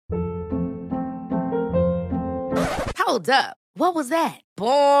Hold up. What was that?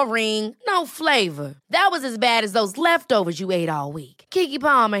 Boring. No flavor. That was as bad as those leftovers you ate all week. Keke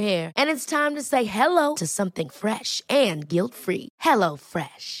Palmer here, and it's time to say hello to something fresh and guilt-free. Hello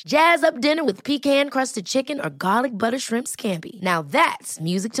Fresh. Jazz up dinner with pecan-crusted chicken or garlic butter shrimp scampi. Now that's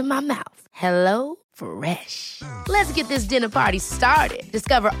music to my mouth. Hello Fresh. Let's get this dinner party started.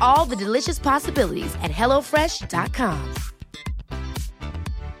 Discover all the delicious possibilities at hellofresh.com.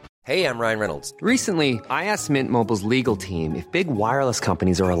 Hey, I'm Ryan Reynolds. Recently, I asked Mint Mobile's legal team if big wireless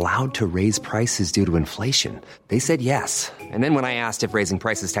companies are allowed to raise prices due to inflation. They said yes. And then when I asked if raising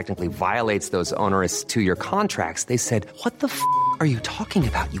prices technically violates those onerous two-year contracts, they said, "What the f*** are you talking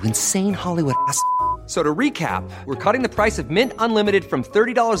about, you insane Hollywood ass f- So to recap, we're cutting the price of Mint Unlimited from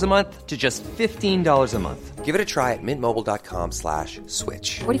 $30 a month to just $15 a month. Give it a try at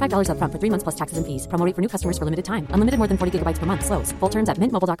mintmobile.com/switch. $45 up front for 3 months plus taxes and fees. Promo rate for new customers for limited time. Unlimited more than 40 gigabytes per month. Slows full terms at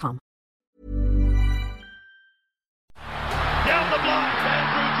mintmobile.com. Down the block,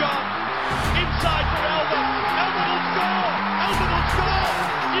 Andrew John. Inside for Albert. Albert will score. Albert will score.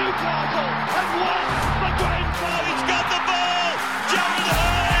 Newcastle have won the grand final. He's got the ball. Jared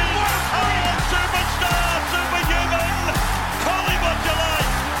Hayes. Oh, superstar, superhuman. Collie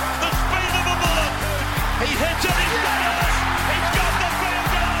Butterlight. The speed of a bullet. He hits it. He's got it. He's got the field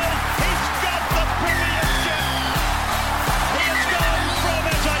goal. He's got the premiership. He has gone from,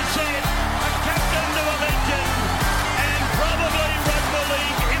 as I said, a captain to a legend. And probably rugby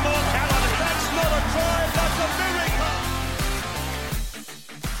league immortality. That's not a try, that's a miracle.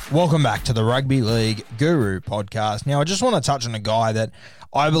 Welcome back to the Rugby League Guru podcast. Now, I just want to touch on a guy that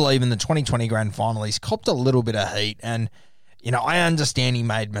I believe in the 2020 grand final, he's copped a little bit of heat. And, you know, I understand he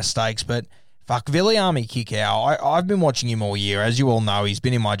made mistakes, but fuck, Viliami Kikau, I've been watching him all year. As you all know, he's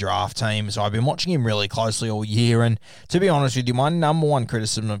been in my draft team, so I've been watching him really closely all year. And to be honest with you, my number one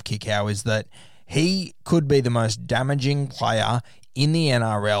criticism of Kikau is that he could be the most damaging player in the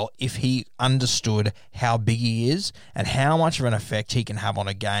NRL if he understood how big he is and how much of an effect he can have on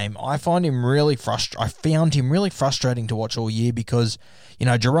a game. I found him really frustrating to watch all year because, you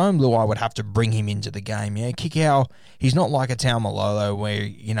know, Jerome Luai would have to bring him into the game. Yeah, Kikau, he's not like a Taumalolo where,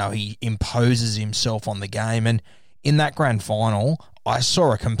 you know, he imposes himself on the game. And in that grand final, I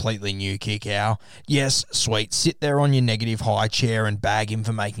saw a completely new Kikau. Yes, sweet, sit there on your negative high chair and bag him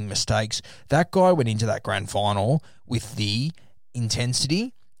for making mistakes. That guy went into that grand final with the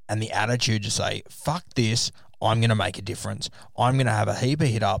intensity and the attitude to say, fuck this, I'm going to make a difference. I'm going to have a heap of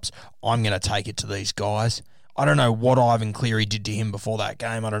hit-ups. I'm going to take it to these guys. I don't know what Ivan Cleary did to him before that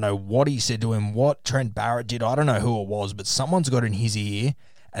game. I don't know what he said to him, what Trent Barrett did. I don't know who it was, but someone's got in his ear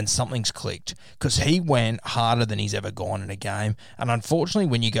and something's clicked because he went harder than he's ever gone in a game. And unfortunately,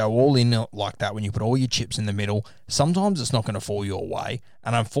 when you go all in like that, when you put all your chips in the middle, sometimes it's not going to fall your way.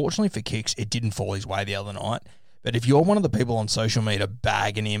 And unfortunately for Kicks, it didn't fall his way the other night. But if you're one of the people on social media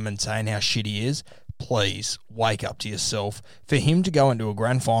bagging him and saying how shit he is, please wake up to yourself. For him to go into a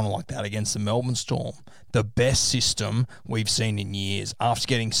grand final like that against the Melbourne Storm, the best system we've seen in years, after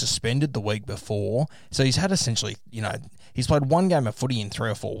getting suspended the week before. So he's had essentially, you know, he's played one game of footy in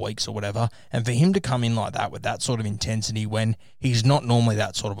 3 or 4 weeks or whatever, and for him to come in like that with that sort of intensity when he's not normally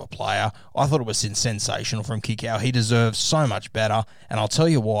that sort of a player, I thought it was sensational from Kikau. He deserves so much better, and I'll tell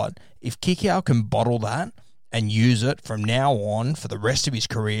you what, if Kikau can bottle that and use it from now on for the rest of his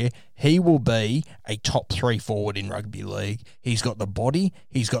career, he will be a top 3 forward in rugby league. He's got the body,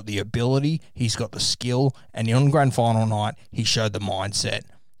 he's got the ability, he's got the skill, and on grand final night, he showed the mindset.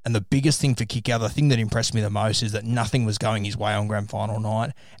 And the biggest thing for Kikau, the thing that impressed me the most, is that nothing was going his way on grand final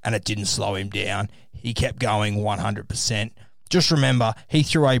night, and it didn't slow him down. He kept going 100%. Just remember, he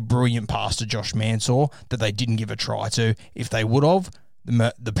threw a brilliant pass to Josh Mansour that they didn't give a try to. If they would have,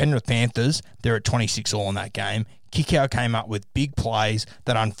 the Penrith Panthers, they're at 26 all in that game. Kikau came up with big plays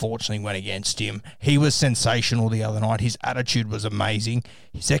that unfortunately went against him. He was sensational the other night. His attitude was amazing.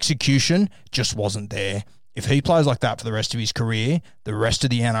 His execution just wasn't there. If he plays like that for the rest of his career, the rest of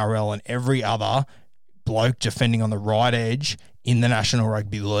the NRL and every other bloke defending on the right edge in the National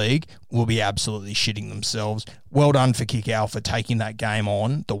Rugby League will be absolutely shitting themselves. Well done for Kikau for taking that game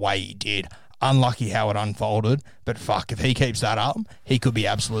on the way he did. Unlucky how it unfolded, but fuck, if he keeps that up, he could be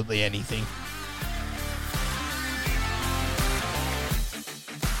absolutely anything.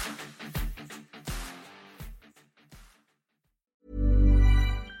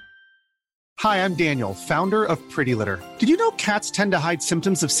 Hi, I'm Daniel, founder of Pretty Litter. Did you know cats tend to hide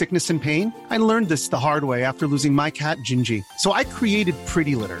symptoms of sickness and pain? I learned this the hard way after losing my cat, Gingy. So I created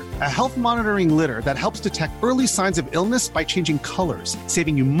Pretty Litter, a health monitoring litter that helps detect early signs of illness by changing colors,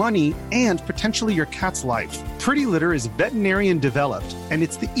 saving you money and potentially your cat's life. Pretty Litter is veterinarian developed, and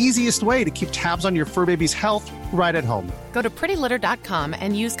it's the easiest way to keep tabs on your fur baby's health right at home. Go to prettylitter.com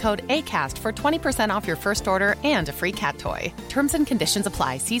and use code ACAST for 20% off your first order and a free cat toy. Terms and conditions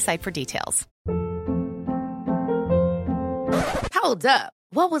apply. See site for details. Hold up.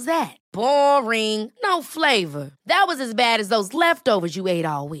 What was that? Boring. No flavor. That was as bad as those leftovers you ate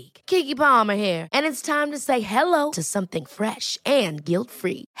all week. Keke Palmer here, and it's time to say hello to something fresh and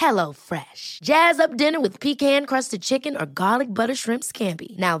guilt-free. Hello Fresh. Jazz up dinner with pecan-crusted chicken or garlic butter shrimp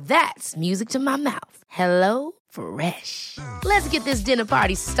scampi. Now that's music to my mouth. Hello Fresh. Let's get this dinner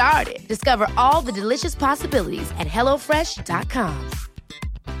party started. Discover all the delicious possibilities at HelloFresh.com.